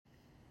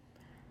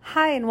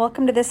Hi, and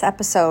welcome to this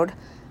episode.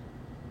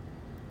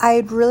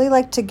 I'd really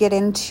like to get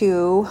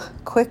into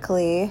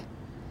quickly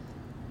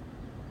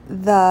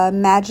the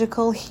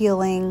magical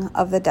healing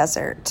of the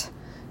desert.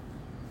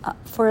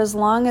 For as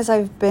long as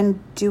I've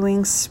been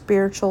doing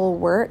spiritual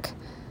work,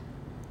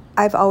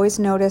 I've always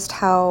noticed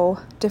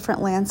how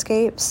different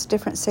landscapes,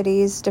 different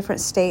cities, different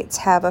states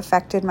have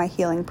affected my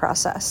healing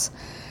process.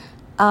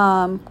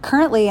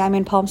 Currently, I'm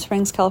in Palm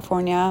Springs,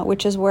 California,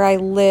 which is where I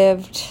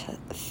lived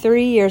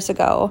 3 years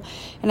ago.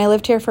 And I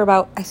lived here for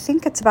about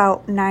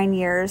 9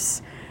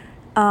 years.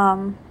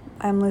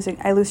 I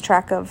lose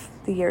track of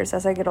the years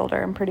as I get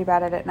older. I'm pretty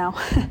bad at it now.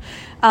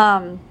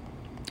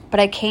 But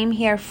I came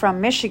here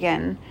from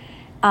Michigan,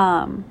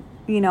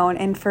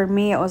 and for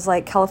me, it was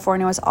like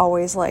California was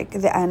always like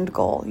the end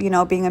goal,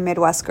 being a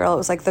Midwest girl. It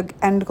was like the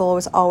end goal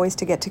was always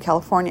to get to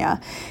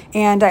California.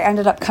 And I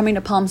ended up coming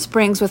to Palm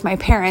Springs with my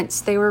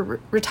parents. They were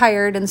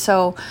retired. And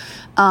so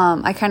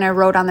I kind of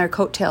rode on their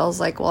coattails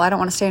like, well, I don't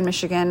want to stay in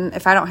Michigan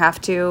if I don't have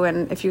to.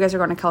 And if you guys are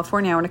going to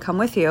California, I want to come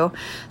with you.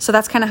 So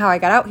that's kind of how I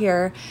got out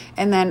here.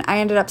 And then I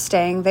ended up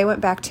staying. They went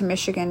back to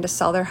Michigan to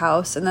sell their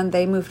house. And then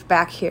they moved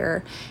back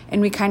here.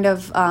 And we kind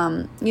of,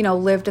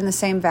 lived in the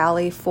same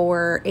valley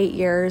for 8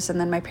 years. And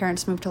then my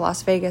parents moved to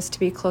Las Vegas to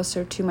be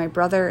closer to my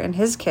brother and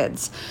his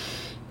kids.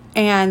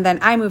 And then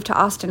I moved to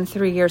Austin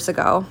 3 years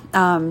ago.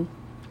 The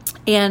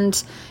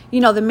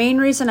main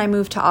reason I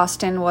moved to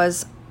Austin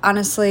was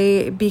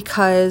honestly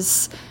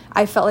because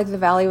I felt like the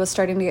valley was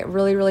starting to get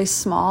really, really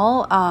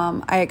small.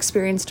 I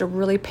experienced a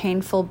really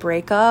painful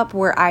breakup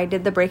where I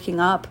did the breaking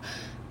up,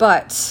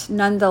 but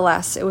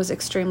nonetheless, it was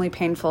extremely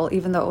painful,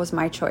 even though it was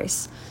my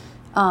choice.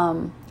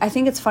 I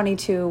think it's funny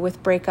too,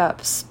 with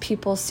breakups,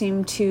 people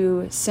seem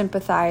to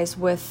sympathize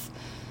with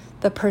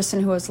the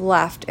person who was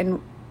left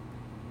and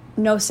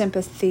no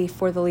sympathy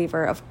for the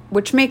leaver,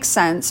 which makes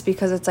sense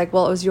because it's like,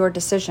 well, it was your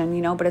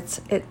decision, but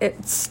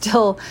it's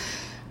still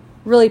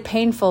really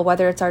painful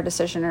whether it's our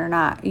decision or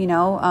not,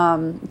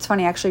 It's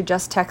funny, I actually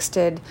just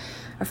texted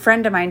a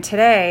friend of mine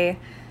today.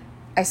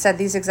 I said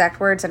these exact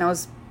words and it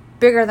was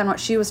bigger than what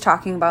she was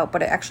talking about,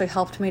 but it actually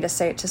helped me to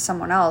say it to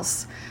someone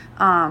else.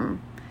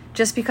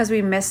 Just because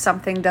we miss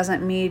something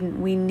doesn't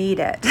mean we need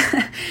it.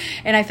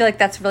 And I feel like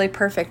that's really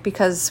perfect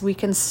because we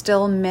can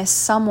still miss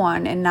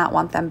someone and not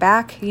want them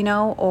back,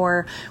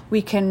 or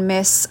we can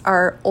miss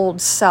our old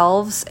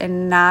selves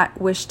and not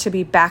wish to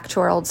be back to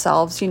our old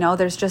selves.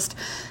 There's just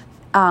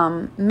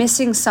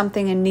missing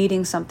something and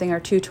needing something are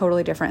two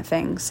totally different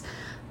things.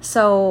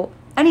 So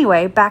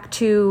anyway, back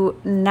to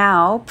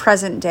now,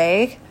 present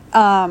day.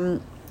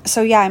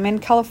 I'm in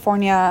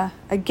California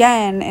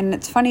again, and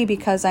it's funny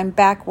because I'm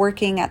back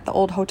working at the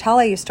old hotel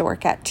I used to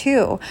work at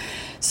too.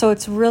 So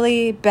it's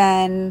really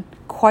been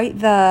quite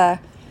the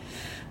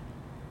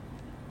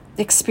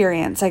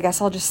experience, I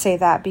guess I'll just say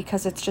that,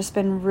 because it's just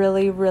been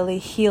really, really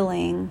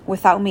healing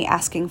without me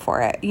asking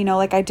for it.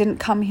 I didn't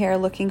come here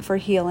looking for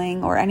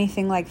healing or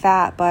anything like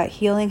that, but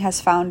healing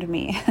has found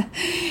me.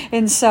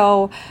 And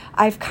so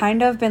I've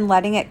kind of been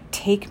letting it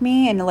take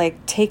me and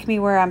take me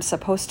where I'm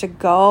supposed to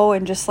go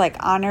and just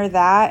honor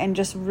that and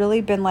just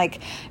really been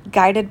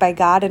guided by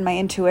God and my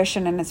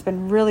intuition. And it's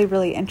been really,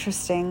 really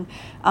interesting.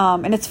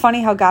 And it's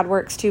funny how God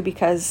works too,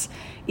 because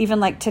even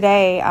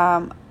today,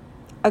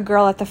 a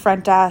girl at the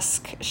front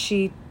desk,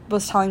 she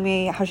was telling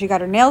me how she got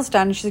her nails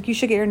done. She's like, you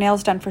should get your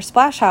nails done for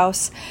Splash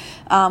House,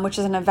 which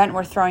is an event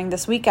we're throwing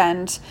this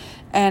weekend.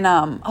 And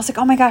I was like,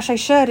 oh my gosh, I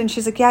should. And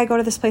she's like, yeah, I go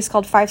to this place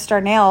called 5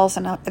 Star Nails.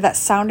 And that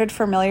sounded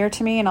familiar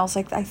to me. And I was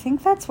like, I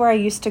think that's where I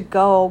used to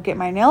go get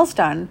my nails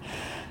done.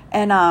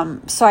 And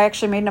so I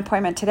actually made an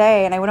appointment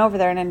today, and I went over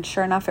there, and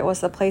sure enough, it was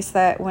the place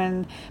that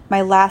when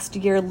my last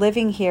year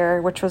living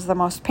here, which was the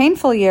most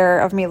painful year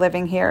of me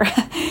living here,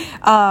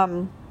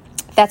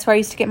 that's where I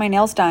used to get my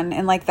nails done.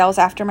 And that was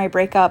after my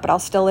breakup, but I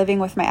was still living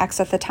with my ex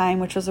at the time,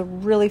 which was a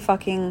really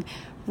fucking,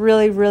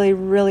 really, really,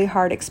 really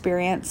hard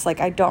experience.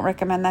 I don't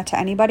recommend that to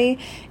anybody.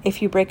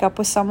 If you break up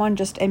with someone,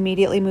 just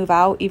immediately move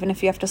out, even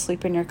if you have to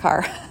sleep in your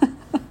car.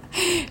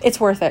 It's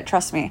worth it.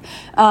 Trust me.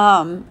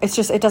 It's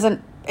just, it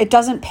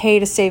doesn't pay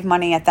to save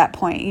money at that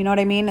point. You know what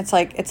I mean? It's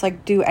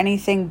like do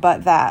anything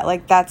but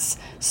that. That's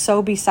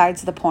so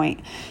besides the point.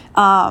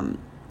 So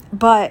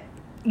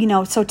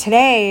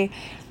today,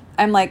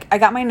 I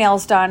got my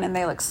nails done and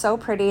they look so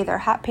pretty. They're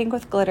hot pink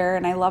with glitter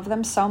and I love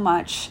them so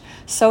much.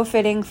 So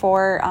fitting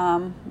for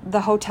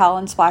the hotel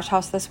and Splash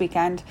House this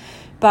weekend.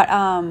 But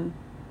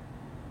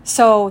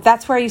so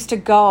that's where I used to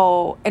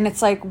go. And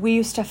it's we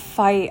used to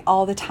fight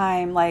all the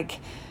time.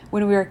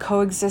 When we were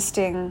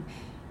coexisting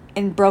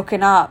and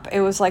broken up,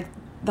 it was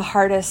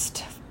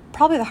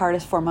probably the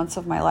hardest 4 months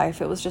of my life.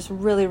 It was just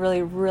really,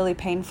 really, really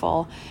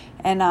painful.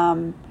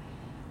 And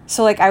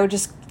so I would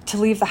just, to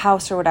leave the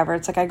house or whatever,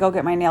 it's I go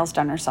get my nails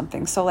done or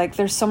something. So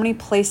there's so many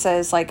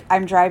places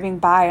I'm driving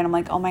by and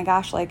I'm oh my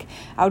gosh, I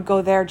would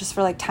go there just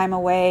for time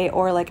away,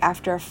 or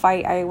after a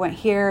fight I went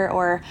here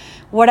or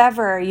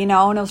whatever, and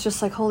it was just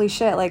holy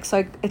shit.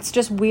 So it's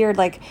just weird.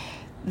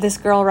 this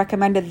girl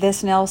recommended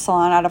this nail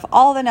salon out of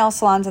all the nail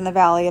salons in the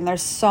valley, and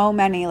there's so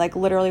many, like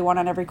literally one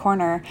on every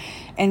corner,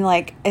 and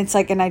like it's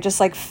like, and I just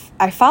like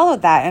I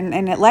followed that,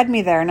 and it led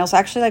me there, and it was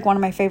actually like one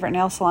of my favorite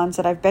nail salons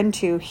that I've been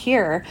to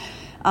here.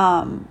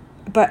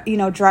 But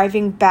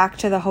driving back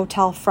to the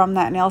hotel from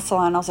that nail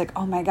salon, I was like,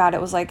 oh my God,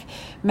 it was like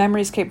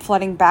memories kept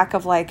flooding back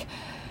of like.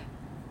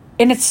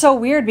 And it's so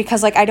weird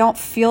because like I don't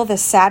feel the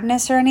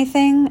sadness or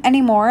anything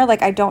anymore.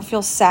 Like I don't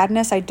feel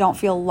sadness. I don't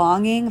feel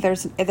longing.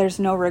 There's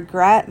no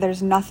regret.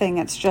 There's nothing.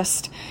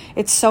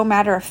 It's so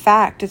matter of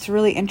fact. It's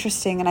really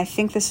interesting. And I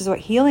think this is what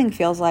healing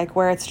feels like,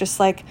 where it's just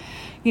like,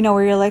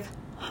 where you're like,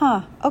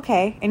 huh,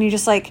 okay. And you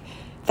just like,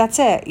 that's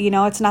it.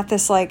 It's not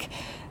this like,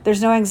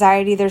 there's no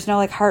anxiety. There's no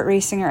like heart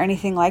racing or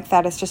anything like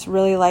that. It's just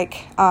really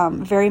like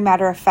very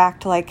matter of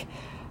fact, like,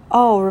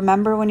 oh,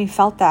 remember when you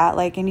felt that,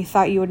 like, and you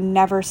thought you would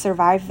never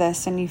survive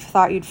this, and you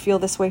thought you'd feel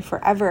this way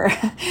forever,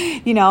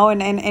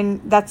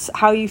 and that's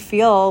how you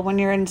feel when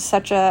you're in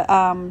such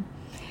a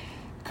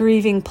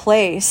grieving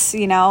place,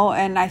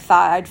 and I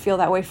thought I'd feel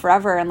that way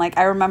forever. And like,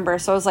 I remember,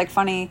 so it was like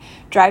funny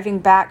driving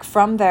back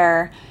from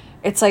there.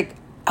 It's like,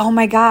 oh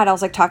my God, I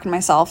was like talking to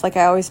myself like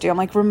I always do. I'm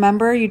like,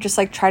 remember you just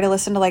like try to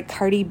listen to like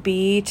Cardi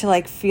B to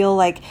like feel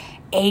like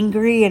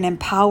angry and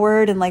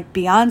empowered, and like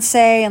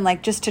Beyonce, and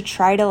like just to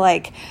try to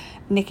like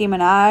Nicki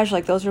Minaj,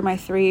 like those were my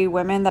 3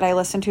 women that I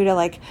listened to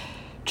like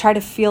try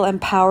to feel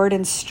empowered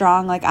and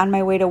strong, like on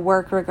my way to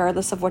work,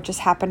 regardless of what just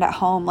happened at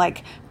home,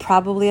 like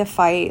probably a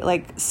fight,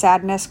 like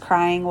sadness,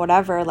 crying,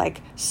 whatever,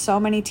 like so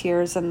many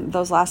tears in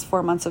those last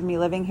 4 months of me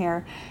living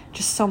here,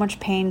 just so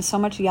much pain, so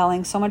much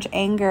yelling, so much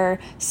anger,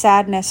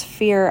 sadness,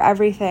 fear,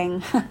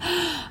 everything,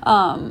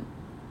 and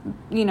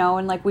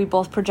like we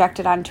both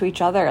projected onto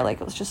each other.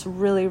 Like it was just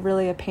really,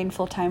 really a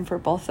painful time for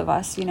both of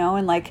us,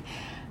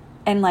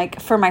 and like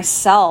for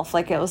myself,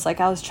 like it was like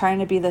I was trying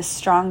to be this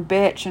strong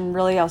bitch, and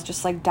really I was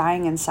just like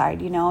dying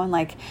inside, and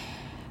like,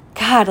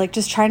 God, like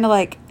just trying to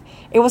like,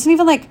 it wasn't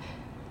even like,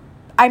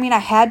 I mean, I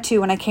had to,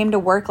 when I came to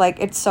work, like,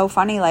 it's so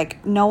funny,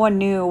 like no one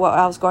knew what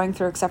I was going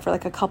through except for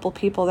like a couple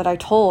people that I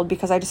told,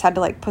 because I just had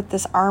to like put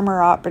this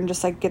armor up and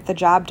just like get the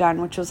job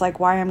done, which was like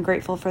why I'm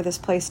grateful for this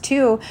place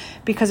too,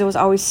 because it was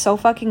always so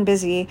fucking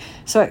busy.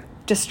 So it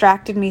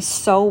distracted me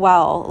so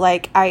well.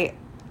 Like I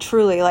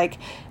truly like,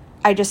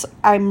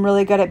 I'm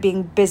really good at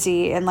being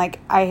busy, and like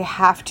I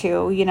have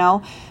to,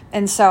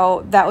 and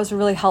so that was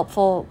really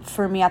helpful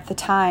for me at the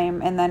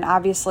time. And then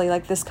obviously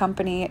like this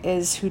company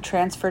is who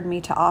transferred me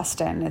to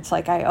Austin. It's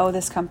like I owe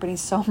this company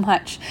so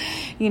much,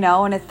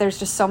 and there's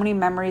just so many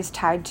memories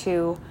tied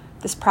to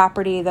this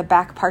property, the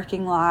back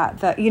parking lot,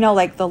 the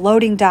like the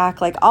loading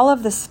dock, like all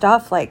of this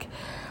stuff. Like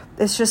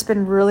it's just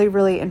been really,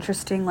 really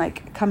interesting,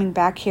 like coming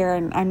back here,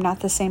 and I'm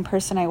not the same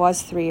person I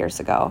was 3 years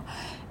ago.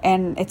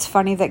 And it's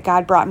funny that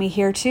God brought me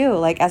here too,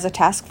 like as a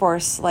task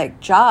force, like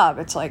job.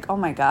 It's like, oh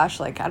my gosh,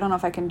 like, I don't know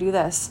if I can do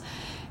this.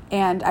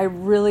 And I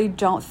really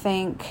don't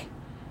think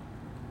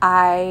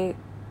I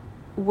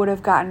would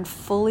have gotten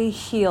fully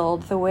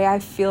healed the way I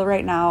feel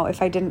right now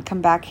if I didn't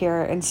come back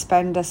here and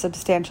spend a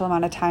substantial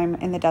amount of time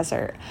in the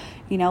desert.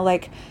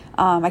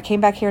 I came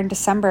back here in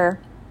December,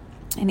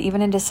 and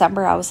even in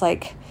December, I was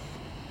like,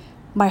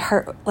 my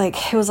heart,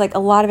 like, it was like a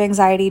lot of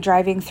anxiety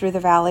driving through the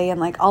valley and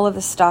like all of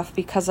this stuff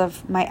because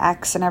of my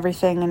ex and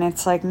everything. And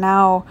it's like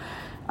now,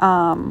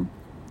 I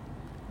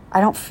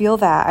don't feel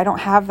that. I don't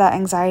have that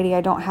anxiety.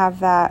 I don't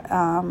have that.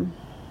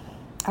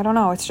 I don't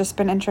know. It's just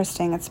been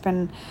interesting. It's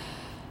been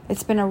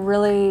a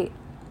really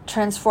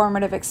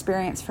transformative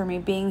experience for me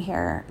being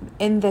here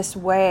in this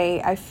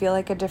way. I feel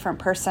like a different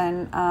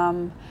person.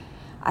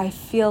 I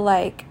feel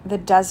like the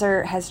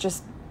desert has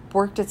just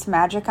worked its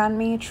magic on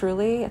me,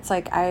 truly. It's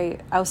like I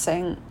was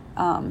saying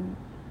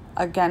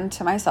again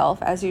to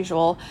myself, as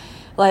usual,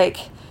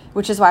 like,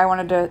 which is why I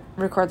wanted to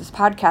record this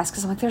podcast,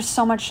 because I'm like, there's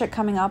so much shit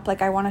coming up,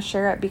 like I want to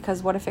share it,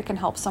 because what if it can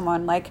help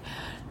someone? Like,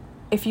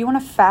 if you want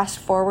to fast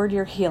forward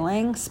your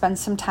healing, spend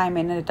some time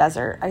in a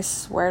desert. I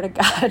swear to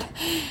God.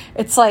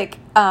 It's like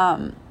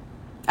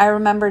I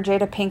remember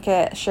Jada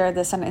Pinkett shared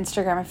this on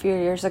Instagram a few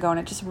years ago, and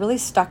it just really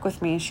stuck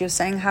with me. She was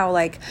saying how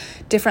like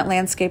different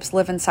landscapes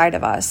live inside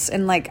of us.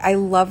 And like, I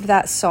love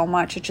that so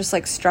much. It just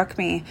like struck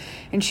me.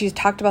 And she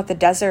talked about the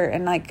desert,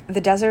 and like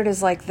the desert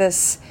is like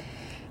this,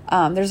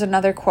 there's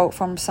another quote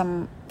from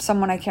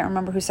someone, I can't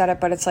remember who said it,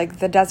 but it's like,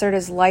 the desert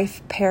is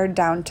life pared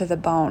down to the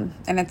bone.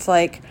 And it's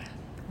like,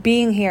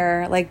 being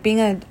here, like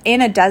being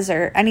in a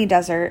desert, any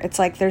desert, it's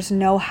like there's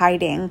no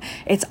hiding.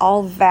 It's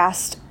all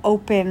vast,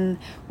 open,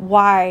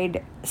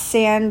 wide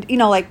sand,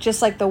 like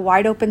just like the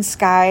wide open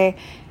sky,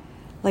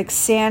 like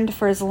sand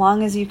for as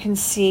long as you can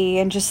see,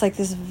 and just like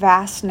this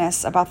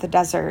vastness about the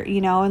desert,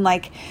 and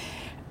like,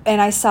 and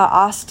I saw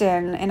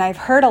Austin, and I've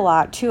heard a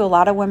lot too, a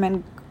lot of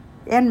women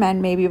and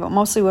men maybe, but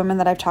mostly women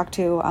that I've talked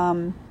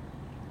to,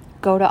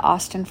 go to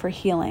Austin for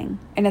healing.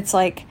 And it's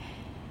like,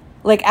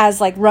 like as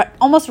like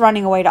almost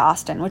running away to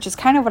Austin, which is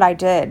kind of what I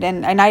did.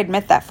 And I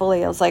admit that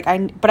fully. I was like,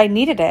 but I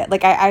needed it.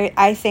 Like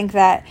I think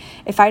that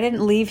if I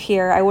didn't leave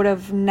here, I would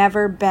have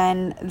never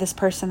been this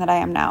person that I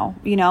am now,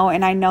 you know,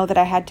 and I know that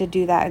I had to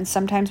do that. And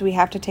sometimes we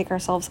have to take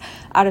ourselves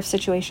out of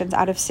situations,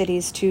 out of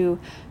cities to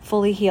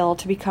fully heal,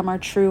 to become our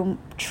true,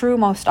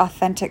 most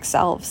authentic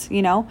selves,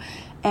 you know?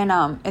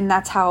 And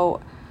that's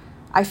how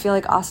I feel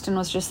like Austin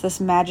was just this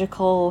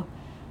magical,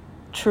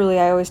 truly,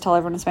 I always tell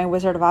everyone it's my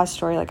Wizard of Oz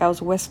story. Like I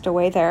was whisked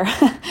away there.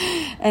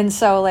 And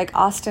so like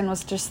Austin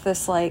was just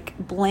this like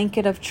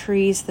blanket of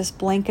trees, this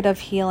blanket of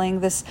healing,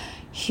 this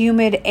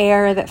humid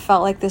air that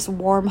felt like this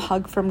warm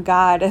hug from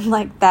God. And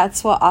like,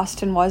 that's what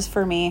Austin was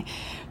for me.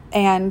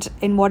 And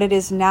what it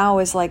is now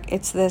is like,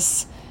 it's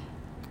this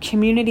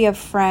community of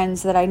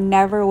friends that I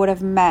never would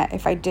have met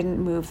if I didn't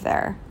move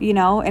there, you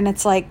know? And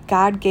it's like,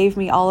 God gave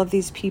me all of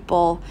these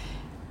people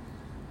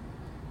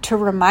to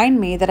remind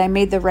me that I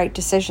made the right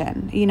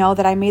decision, you know,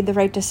 that I made the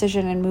right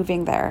decision in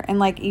moving there. And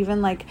like,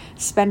 even like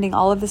spending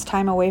all of this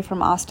time away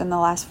from Austin the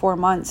last 4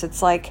 months,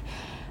 it's like,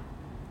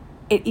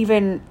 it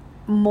even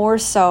more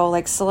so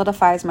like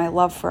solidifies my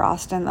love for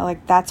Austin.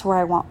 Like that's where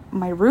I want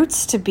my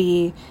roots to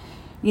be,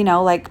 you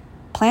know, like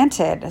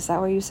planted. Is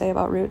that what you say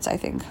about roots? I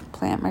think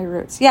plant my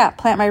roots. Yeah.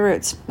 Plant my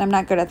roots. I'm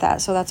not good at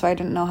that. So that's why I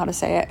didn't know how to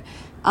say it.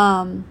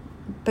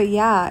 But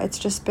yeah, it's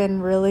just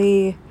been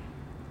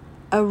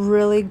a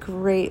really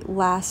great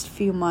last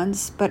few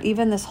months. But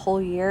even this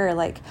whole year,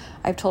 like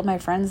I've told my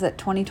friends that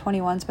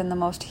 2021's been the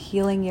most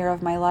healing year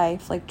of my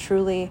life, like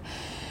truly.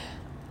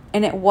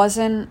 And it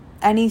wasn't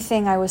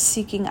anything I was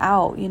seeking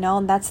out, you know,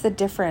 and that's the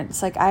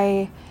difference. Like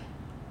I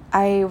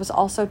was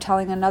also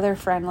telling another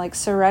friend, like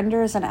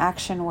surrender is an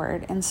action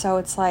word. And so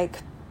it's like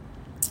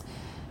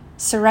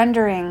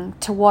surrendering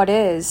to what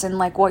is and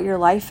like what your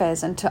life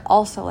is, and to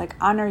also like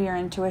honor your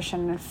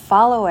intuition and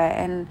follow it,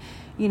 and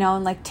you know,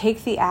 and like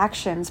take the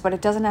actions. But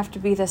it doesn't have to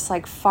be this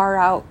like far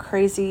out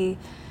crazy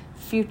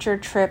future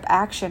trip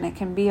action. It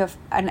can be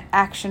an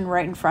action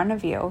right in front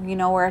of you, you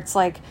know, where it's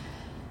like,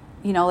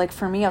 you know, like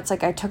for me, it's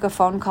like I took a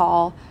phone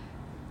call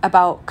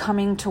about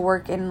coming to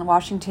work in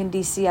Washington,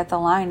 D.C. at the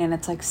line. And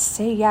it's like,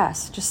 say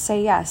yes, just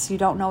say yes. You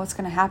don't know what's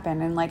going to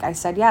happen. And like, I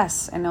said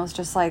yes. And it was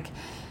just like,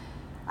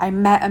 I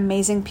met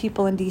amazing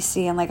people in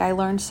DC, and like I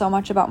learned so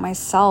much about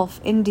myself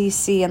in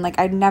DC, and like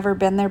I'd never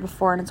been there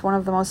before, and it's one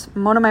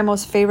of my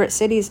most favorite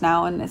cities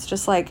now. And it's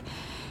just like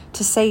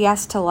to say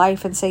yes to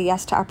life and say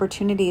yes to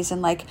opportunities, and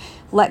like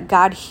let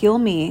God heal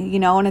me, you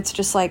know. And it's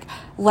just like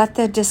let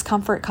the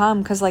discomfort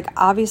come, because like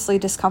obviously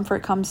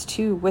discomfort comes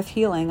too with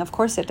healing. Of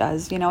course it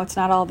does, you know. It's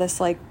not all this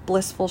like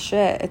blissful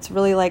shit. It's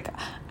really like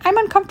I'm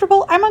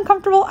uncomfortable. And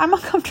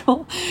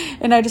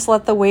I just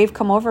let the wave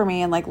come over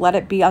me and like let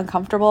it be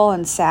uncomfortable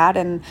and sad.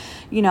 And,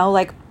 you know,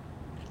 like,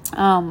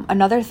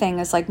 another thing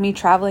is like me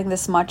traveling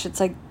this much.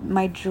 It's like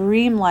my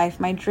dream life,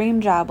 my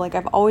dream job. Like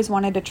I've always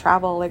wanted to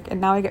travel, like,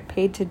 and now I get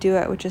paid to do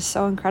it, which is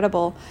so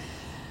incredible.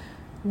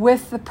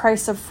 With the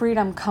price of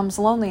freedom comes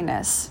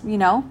loneliness, you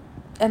know?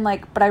 And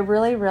like, but I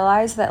really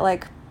realized that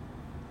like,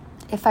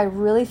 if I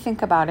really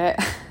think about it,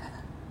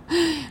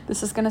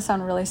 this is going to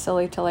sound really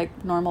silly to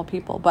like normal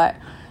people, but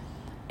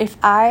if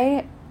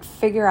I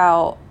figure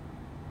out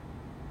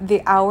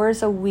the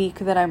hours a week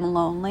that I'm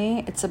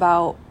lonely, it's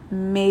about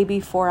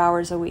maybe 4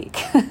 hours a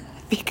week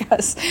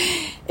because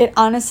it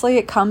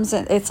comes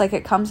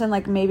in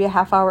like maybe a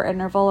half-hour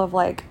interval of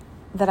like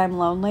that I'm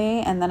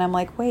lonely. And then I'm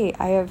like, wait,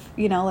 I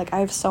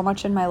have so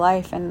much in my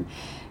life. And,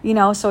 you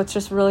know, so it's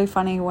just really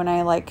funny when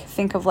I like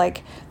think of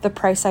like the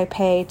price I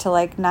pay to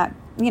like not,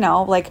 you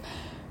know, like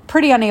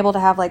pretty unable to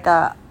have like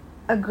a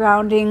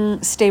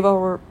grounding,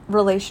 stable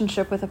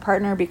relationship with a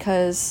partner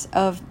because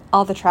of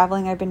all the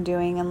traveling I've been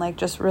doing, and like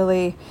just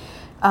really,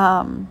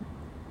 you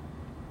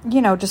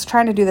know, just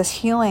trying to do this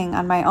healing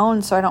on my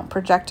own so I don't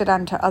project it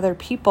onto other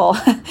people.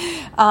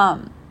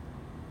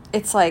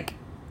 It's like,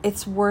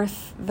 it's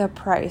worth the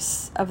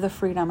price of the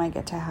freedom I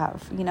get to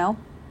have, you know?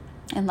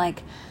 And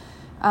like,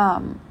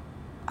 I'm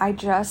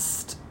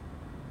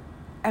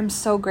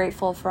so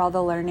grateful for all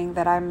the learning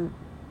that I'm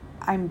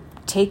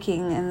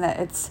taking, and that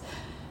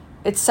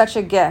it's such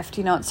a gift,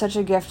 you know. It's such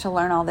a gift to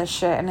learn all this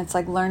shit, and it's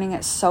like learning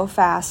it so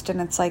fast, and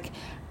it's like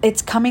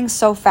it's coming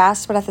so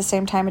fast, but at the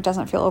same time it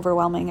doesn't feel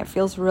overwhelming. It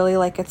feels really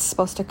like it's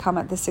supposed to come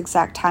at this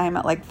exact time,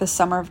 at like the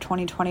summer of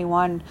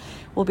 2021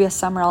 will be a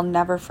summer I'll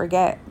never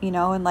forget, you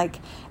know, and like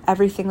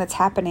everything that's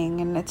happening.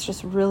 And it's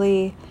just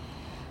really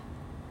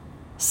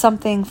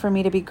something for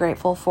me to be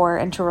grateful for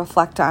and to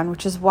reflect on,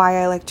 which is why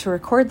I like to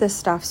record this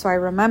stuff, so I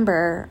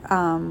remember,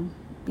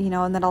 you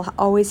know, and then I'll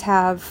always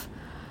have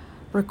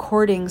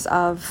recordings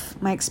of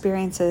my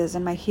experiences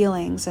and my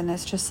healings. And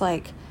it's just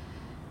like,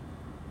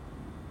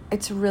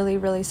 it's really,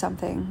 really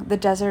something. The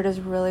desert is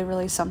really,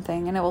 really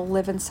something, and it will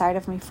live inside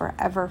of me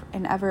forever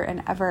and ever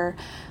and ever.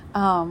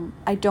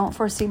 I don't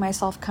foresee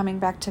myself coming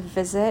back to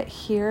visit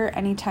here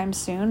anytime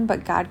soon,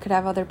 but God could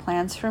have other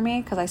plans for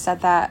me, because I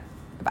said that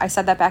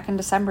back in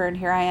December, and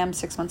here I am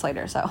 6 months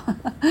later. So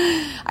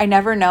I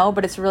never know,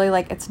 but it's really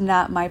like, it's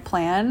not my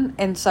plan.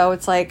 And so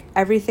it's like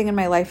everything in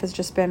my life has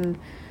just been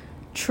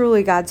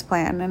truly God's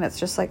plan. And it's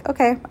just like,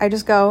 okay, I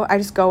just go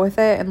with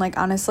it. And like,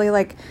 honestly,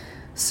 like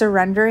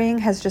surrendering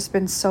has just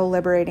been so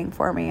liberating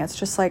for me. It's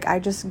just like, I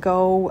just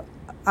go,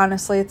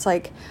 honestly, it's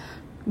like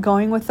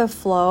going with the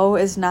flow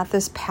is not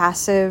this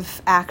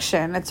passive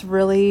action. It's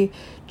really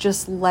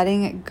just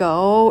letting it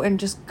go and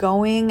just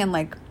going and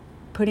like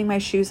putting my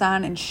shoes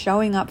on and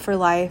showing up for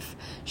life,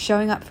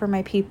 showing up for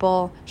my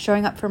people,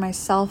 showing up for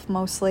myself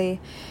mostly,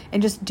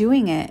 and just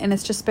doing it. And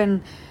it's just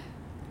been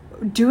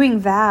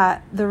doing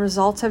that. The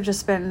results have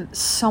just been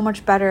so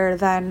much better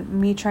than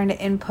me trying to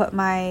input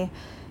my,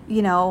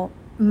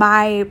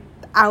 my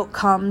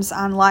outcomes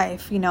on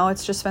life.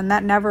 It's just been,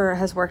 that never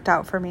has worked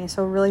out for me.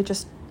 So really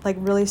just like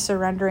really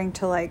surrendering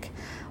to like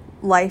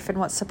life and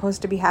what's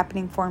supposed to be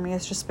happening for me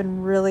has just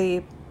been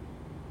really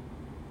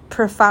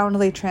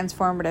profoundly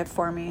transformative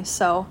for me.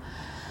 So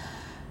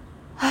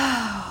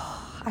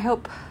I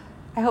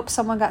hope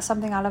someone got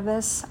something out of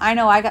this. I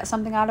know I got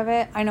something out of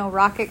it. I know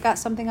Rocket got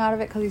something out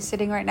of it because he's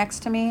sitting right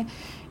next to me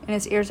and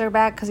his ears are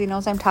back because he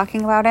knows I'm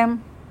talking about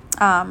him.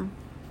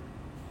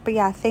 But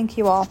yeah, thank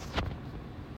you all.